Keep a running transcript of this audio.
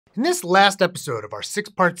In this last episode of our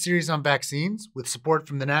 6-part series on vaccines, with support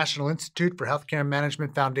from the National Institute for Healthcare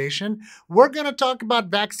Management Foundation, we're going to talk about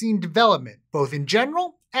vaccine development, both in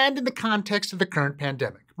general and in the context of the current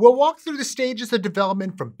pandemic. We'll walk through the stages of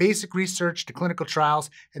development from basic research to clinical trials,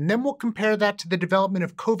 and then we'll compare that to the development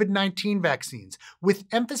of COVID-19 vaccines, with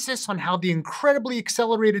emphasis on how the incredibly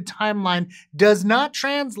accelerated timeline does not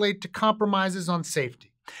translate to compromises on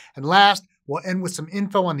safety. And last, we'll end with some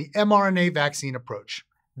info on the mRNA vaccine approach.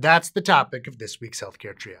 That's the topic of this week's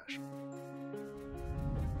Healthcare Triage.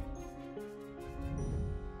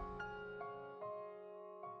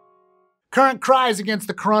 Current cries against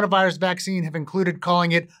the coronavirus vaccine have included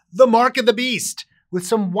calling it the mark of the beast, with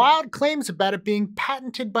some wild claims about it being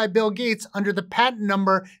patented by Bill Gates under the patent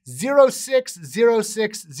number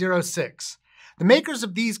 060606. The makers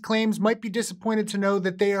of these claims might be disappointed to know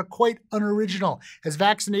that they are quite unoriginal, as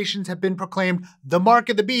vaccinations have been proclaimed the mark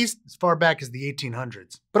of the beast as far back as the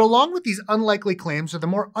 1800s. But along with these unlikely claims are the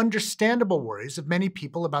more understandable worries of many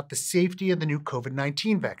people about the safety of the new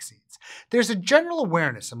COVID-19 vaccines. There's a general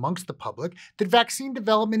awareness amongst the public that vaccine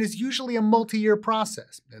development is usually a multi-year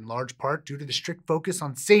process, in large part due to the strict focus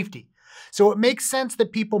on safety. So it makes sense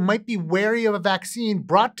that people might be wary of a vaccine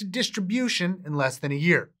brought to distribution in less than a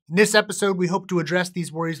year. In this episode, we hope to address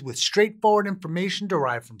these worries with straightforward information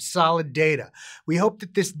derived from solid data. We hope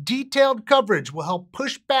that this detailed coverage will help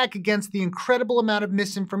push back against the incredible amount of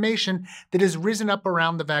misinformation that has risen up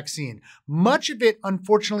around the vaccine, much of it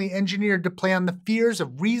unfortunately engineered to play on the fears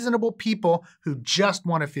of reasonable people who just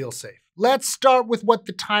want to feel safe. Let's start with what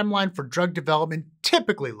the timeline for drug development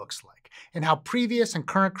typically looks like, and how previous and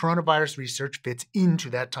current coronavirus research fits into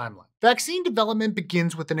that timeline. Vaccine development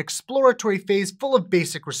begins with an exploratory phase full of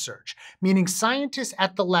basic research, meaning scientists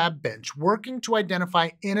at the lab bench working to identify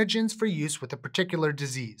antigens for use with a particular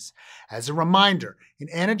disease. As a reminder, an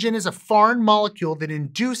antigen is a foreign molecule that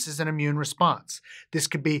induces an immune response. This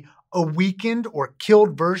could be a weakened or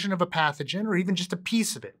killed version of a pathogen, or even just a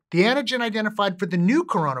piece of it. The antigen identified for the new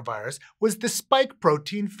coronavirus was the spike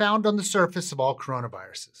protein found on the surface of all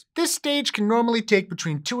coronaviruses. This stage can normally take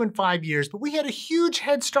between 2 and 5 years, but we had a huge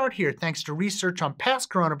head start here thanks to research on past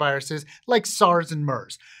coronaviruses like SARS and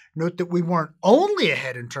MERS. Note that we weren't only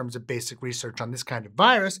ahead in terms of basic research on this kind of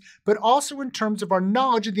virus, but also in terms of our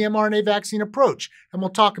knowledge of the mRNA vaccine approach, and we'll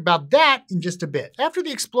talk about that in just a bit. After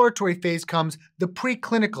the exploratory phase comes the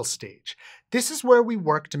preclinical stage. This is where we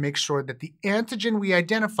work to make sure that the antigen we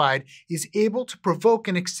identified is able to provoke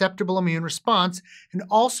an acceptable immune response, and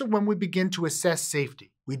also when we begin to assess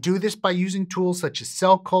safety. We do this by using tools such as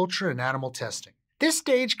cell culture and animal testing. This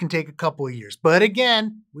stage can take a couple of years, but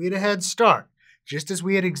again, we had a head start. Just as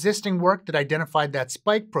we had existing work that identified that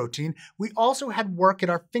spike protein, we also had work at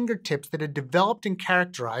our fingertips that had developed and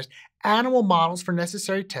characterized animal models for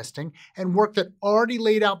necessary testing, and work that already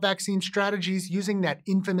laid out vaccine strategies using that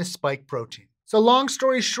infamous spike protein. So long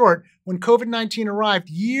story short, when COVID-19 arrived,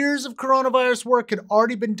 years of coronavirus work had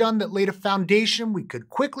already been done that laid a foundation we could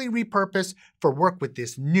quickly repurpose for work with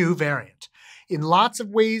this new variant. In lots of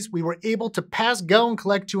ways, we were able to pass go and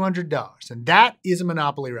collect $200, and that is a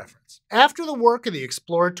Monopoly reference. After the work of the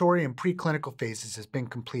exploratory and preclinical phases has been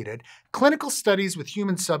completed, clinical studies with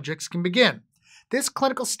human subjects can begin. This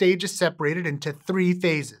clinical stage is separated into 3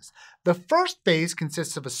 phases. The first phase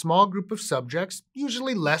consists of a small group of subjects,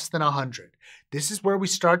 usually less than 100. This is where we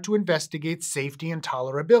start to investigate safety and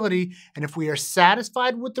tolerability, and if we are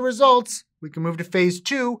satisfied with the results, we can move to phase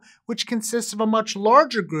 2, which consists of a much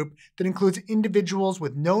larger group that includes individuals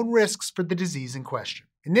with known risks for the disease in question.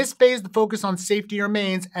 In this phase, the focus on safety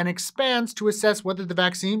remains and expands to assess whether the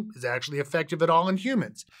vaccine is actually effective at all in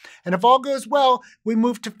humans. And if all goes well, we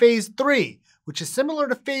move to phase 3, which is similar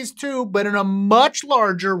to phase 2, but in a much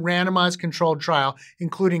larger randomized controlled trial,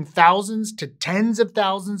 including thousands to tens of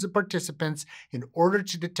thousands of participants in order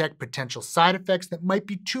to detect potential side effects that might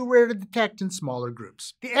be too rare to detect in smaller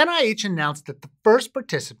groups. The NIH announced that the first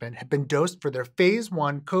participant had been dosed for their phase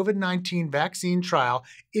 1 COVID-19 vaccine trial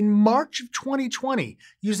in March of 2020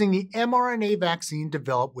 using the mRNA vaccine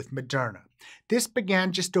developed with Moderna. This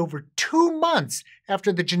began just over 2 months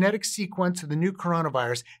after the genetic sequence of the new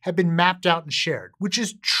coronavirus had been mapped out and shared, which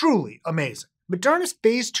is truly amazing. Moderna's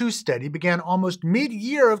phase 2 study began almost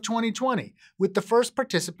mid-year of 2020, with the first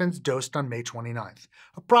participants dosed on May 29th.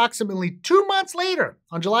 Approximately 2 months later,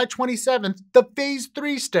 on July 27th, the phase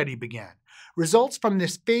 3 study began. Results from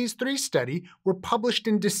this phase 3 study were published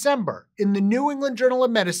in December in the New England Journal of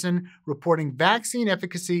Medicine, reporting vaccine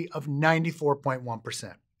efficacy of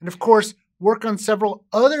 94.1%. And of course, work on several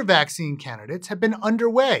other vaccine candidates have been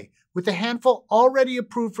underway, with a handful already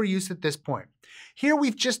approved for use at this point. Here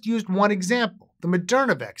we've just used one example, the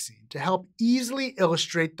Moderna vaccine, to help easily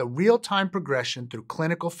illustrate the real-time progression through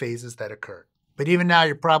clinical phases that occurred. But even now,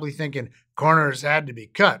 you're probably thinking, corners had to be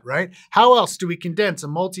cut, right? How else do we condense a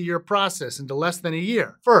multi-year process into less than a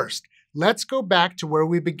year? First, let's go back to where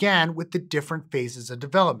we began with the different phases of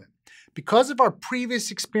development. Because of our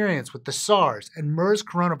previous experience with the SARS and MERS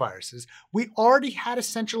coronaviruses, we already had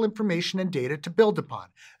essential information and data to build upon.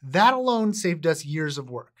 That alone saved us years of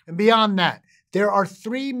work. And beyond that, there are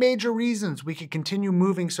three major reasons we could continue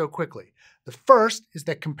moving so quickly. The first is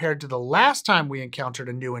that compared to the last time we encountered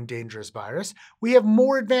a new and dangerous virus, we have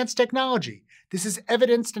more advanced technology. This is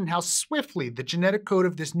evidenced in how swiftly the genetic code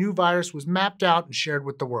of this new virus was mapped out and shared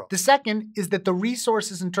with the world. The second is that the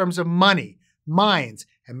resources in terms of money, minds,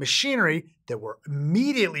 and machinery that were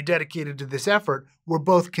immediately dedicated to this effort were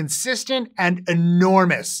both consistent and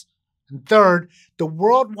enormous. And third, the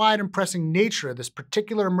worldwide and pressing nature of this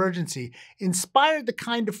particular emergency inspired the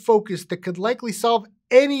kind of focus that could likely solve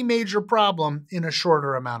any major problem in a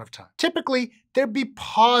shorter amount of time. Typically, there'd be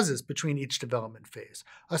pauses between each development phase.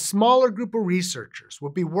 A smaller group of researchers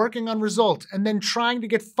would be working on results and then trying to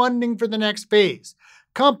get funding for the next phase.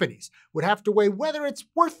 Companies would have to weigh whether it's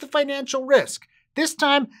worth the financial risk. This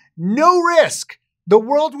time, no risk. The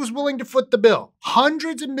world was willing to foot the bill.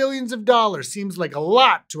 Hundreds of millions of dollars seems like a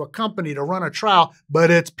lot to a company to run a trial,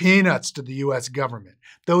 but it's peanuts to the US government.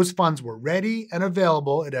 Those funds were ready and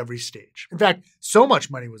available at every stage. In fact, so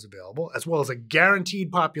much money was available, as well as a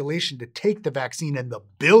guaranteed population to take the vaccine in the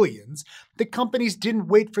billions, that companies didn't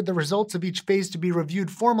wait for the results of each phase to be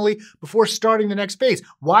reviewed formally before starting the next phase.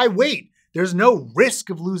 Why wait? There's no risk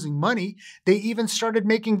of losing money. They even started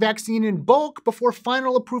making vaccine in bulk before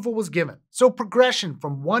final approval was given. So progression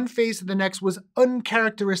from one phase to the next was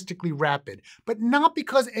uncharacteristically rapid, but not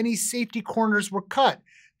because any safety corners were cut.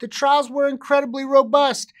 The trials were incredibly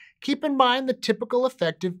robust. Keep in mind the typical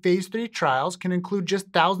effective phase 3 trials can include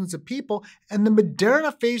just thousands of people, and the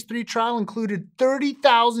Moderna phase 3 trial included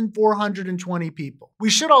 30,420 people. We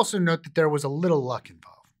should also note that there was a little luck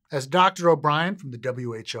involved. As Dr. O'Brien from the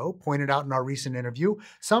WHO pointed out in our recent interview,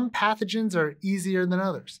 some pathogens are easier than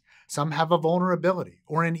others. Some have a vulnerability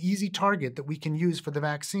or an easy target that we can use for the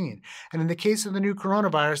vaccine. And in the case of the new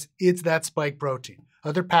coronavirus, it's that spike protein.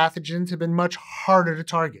 Other pathogens have been much harder to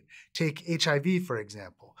target. Take HIV, for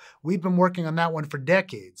example. We've been working on that one for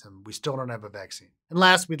decades, and we still don't have a vaccine. And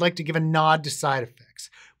last, we'd like to give a nod to side effects.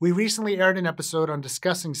 We recently aired an episode on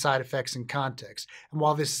discussing side effects in context, and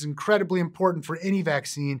while this is incredibly important for any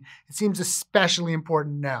vaccine, it seems especially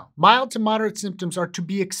important now. Mild to moderate symptoms are to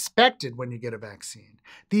be expected when you get a vaccine.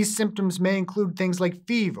 These symptoms may include things like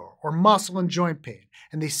fever or muscle and joint pain,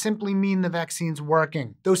 and they simply mean the vaccine's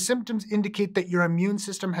working. Those symptoms indicate that your immune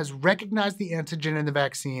system has recognized the antigen in the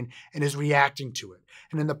vaccine and is reacting to it.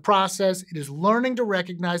 And in the process, it is learning to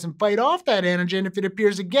recognize and fight off that antigen if it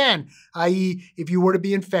appears again, i.e., if you were to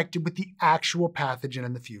be infected with the actual pathogen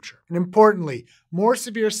in the future. And importantly, more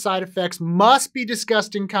severe side effects must be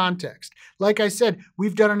discussed in context. Like I said,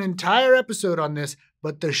 we've done an entire episode on this,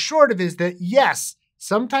 but the short of it is that yes,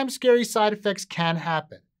 sometimes scary side effects can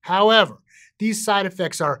happen. However, these side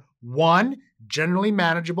effects are 1, generally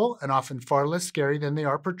manageable and often far less scary than they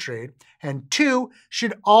are portrayed, and 2,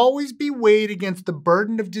 should always be weighed against the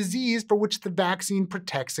burden of disease for which the vaccine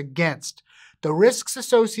protects against. The risks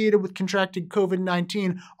associated with contracting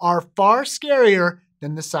COVID-19 are far scarier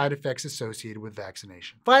than the side effects associated with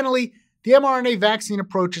vaccination. Finally, the mRNA vaccine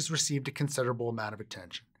approach has received a considerable amount of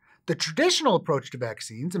attention. The traditional approach to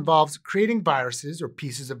vaccines involves creating viruses or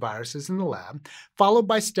pieces of viruses in the lab, followed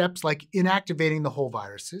by steps like inactivating the whole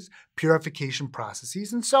viruses, purification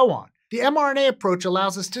processes, and so on. The mRNA approach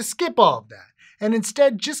allows us to skip all of that and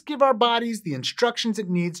instead just give our bodies the instructions it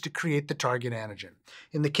needs to create the target antigen.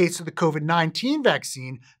 In the case of the COVID-19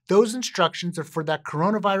 vaccine, those instructions are for that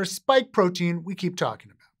coronavirus spike protein we keep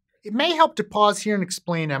talking about. It may help to pause here and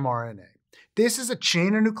explain mRNA. This is a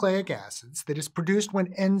chain of nucleic acids that is produced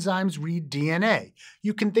when enzymes read DNA.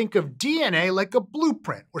 You can think of DNA like a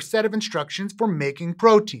blueprint or set of instructions for making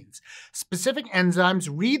proteins. Specific enzymes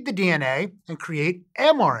read the DNA and create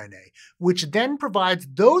mRNA, which then provides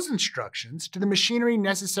those instructions to the machinery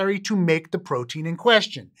necessary to make the protein in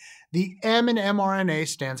question. The M in mRNA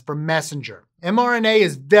stands for messenger. mRNA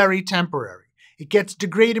is very temporary. It gets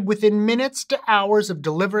degraded within minutes to hours of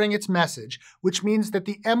delivering its message, which means that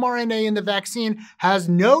the mRNA in the vaccine has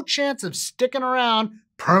no chance of sticking around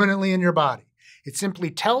permanently in your body. It simply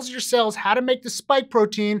tells your cells how to make the spike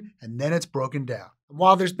protein, and then it's broken down.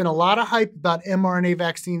 While there's been a lot of hype about mRNA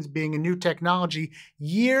vaccines being a new technology,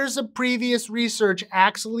 years of previous research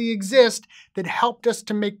actually exist that helped us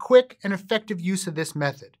to make quick and effective use of this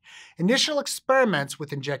method. Initial experiments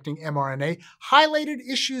with injecting mRNA highlighted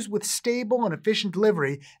issues with stable and efficient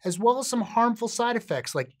delivery, as well as some harmful side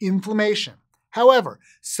effects like inflammation. However,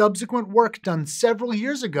 subsequent work done several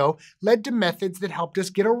years ago led to methods that helped us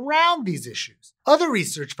get around these issues. Other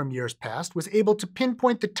research from years past was able to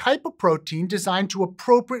pinpoint the type of protein designed to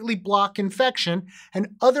appropriately block infection,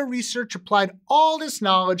 and other research applied all this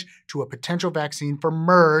knowledge to a potential vaccine for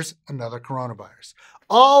MERS, another coronavirus.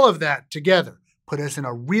 All of that together put us in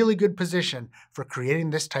a really good position for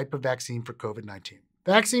creating this type of vaccine for COVID-19.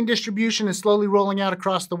 Vaccine distribution is slowly rolling out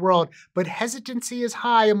across the world, but hesitancy is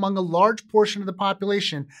high among a large portion of the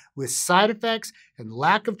population, with side effects and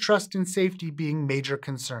lack of trust and safety being major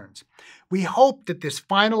concerns. We hope that this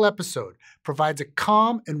final episode provides a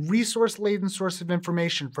calm and resource-laden source of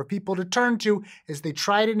information for people to turn to as they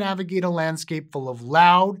try to navigate a landscape full of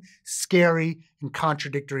loud, scary, and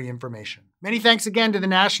contradictory information. Many thanks again to the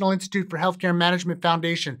National Institute for Healthcare Management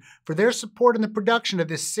Foundation for their support in the production of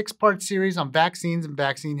this 6-part series on vaccines and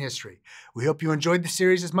vaccine history. We hope you enjoyed the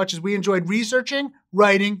series as much as we enjoyed researching,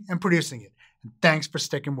 writing, and producing it. And thanks for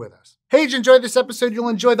sticking with us. Hey, if you enjoyed this episode, you'll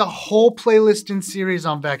enjoy the whole playlist and series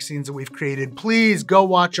on vaccines that we've created. Please go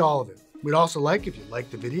watch all of it. We'd also like if you liked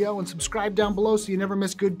the video and subscribe down below so you never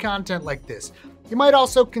miss good content like this. You might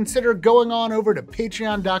also consider going on over to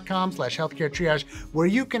patreon.com/healthcaretriage, where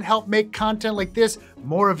you can help make content like this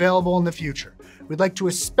more available in the future. We'd like to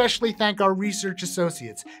especially thank our research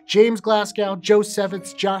associates, James Glasgow, Joe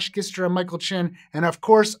Sevitz, Josh Gister, and Michael Chin, and of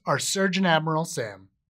course, our Surgeon Admiral, Sam.